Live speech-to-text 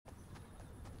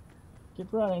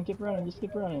Keep running, just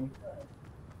keep running.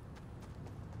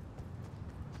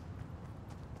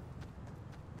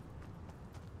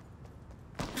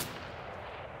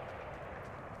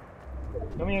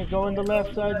 Come here, go on the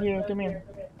left side here, come here.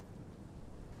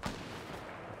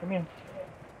 Come here.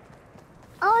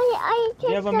 Oh, I Do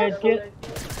you have a med kit?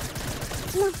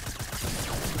 No.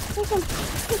 Take him.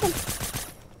 Take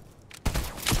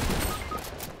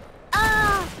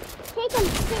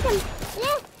him.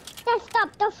 Yeah. Stop.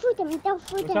 Don't shoot him. There's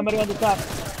somebody on the top.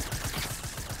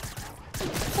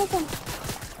 Take him.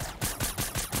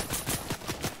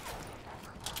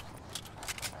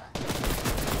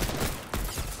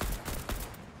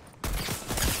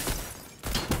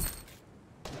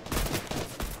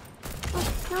 Oh,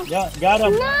 no. Yeah, got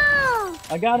him. No!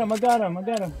 I got him. Did I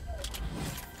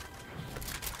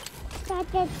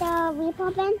get the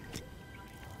weapon?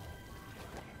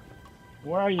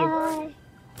 Where are you?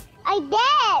 I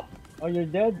dead! Oh, you're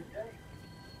dead?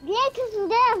 Yeah, because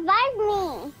they revived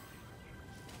me.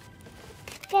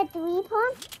 Get the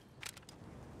weapon.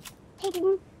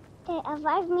 They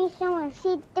revived me somewhere.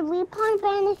 See, the weapon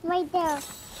band is right there.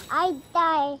 I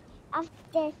die after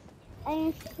this.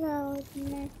 And so,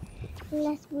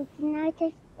 last week,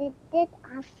 notice it did,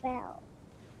 I fell.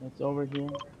 It's over here.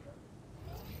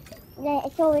 Yeah,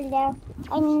 it's over there.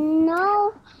 I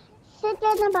know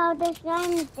something about this.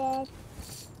 I'm dead.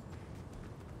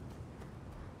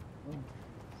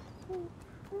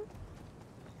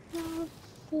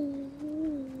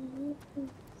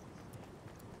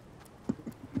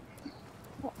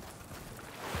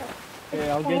 Okay,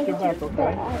 I'll get you back,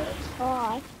 okay?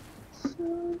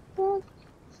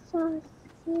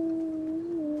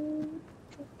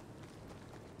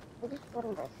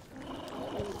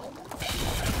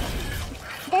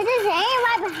 There's an alien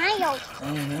right behind you.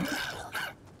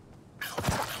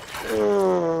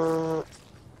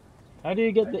 How do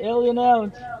you get the alien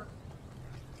out?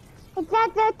 It's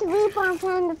at the 3 bombs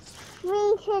and the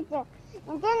 3 hitter.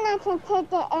 And then I can take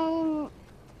the alien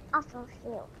off of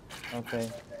you. Okay.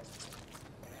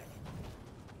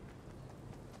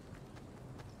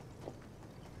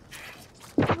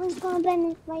 One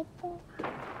bomb is right there.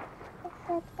 It's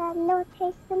at that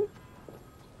location.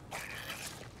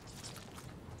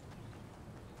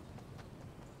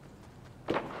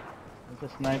 There's a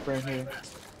sniper here.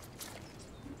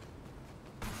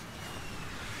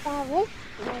 That is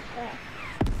right there.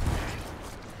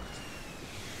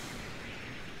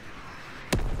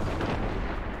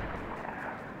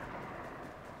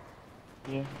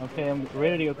 Yeah, okay, I'm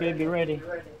ready, okay, be ready.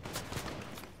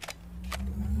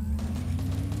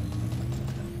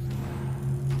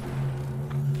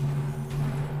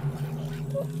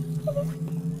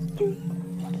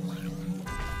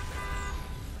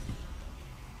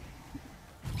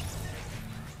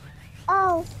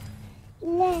 Oh,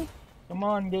 yeah. Come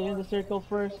on, get in the circle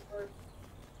first.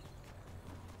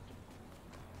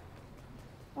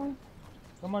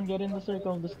 Come on, get in the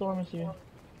circle, the storm is here.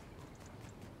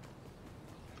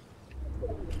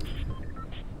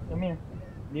 Come here.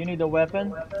 Do you need a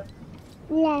weapon?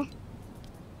 Yeah.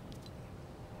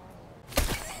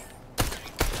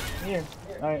 Here.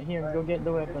 Alright, here, go get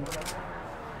the weapon.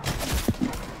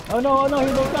 Oh no, he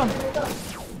don't come!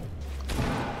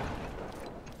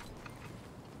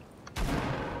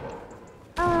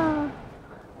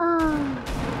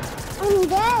 I'm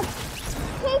dead.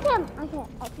 Take him. Okay.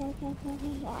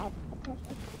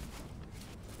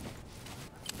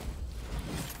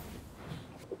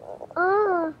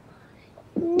 Oh,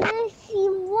 Nancy,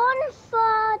 one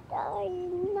thought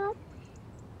I'm not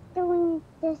doing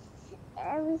this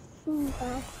every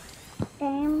single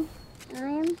time.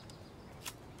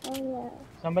 Oh yeah.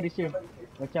 Somebody's here.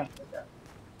 Watch out.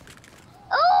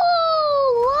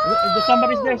 Oh!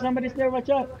 Somebody's there, watch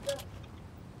out.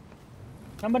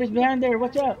 Somebody's behind there,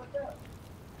 watch out.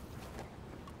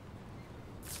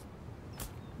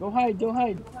 Go hide.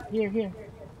 Here. Here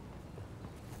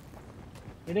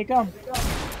they come.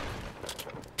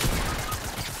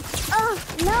 Oh,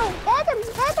 no, get him.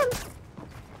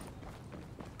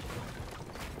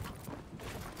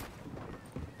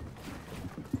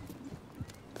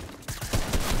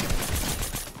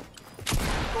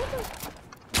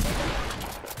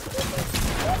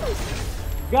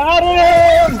 Got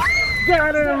him!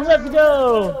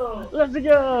 Let's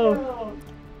go!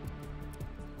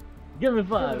 Give me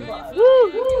 5.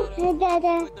 Woo!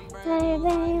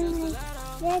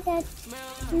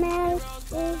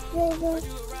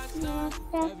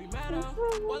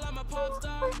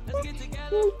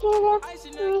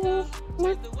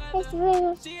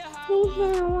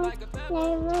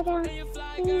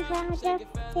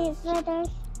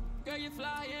 Girl, you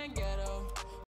fly and ghetto.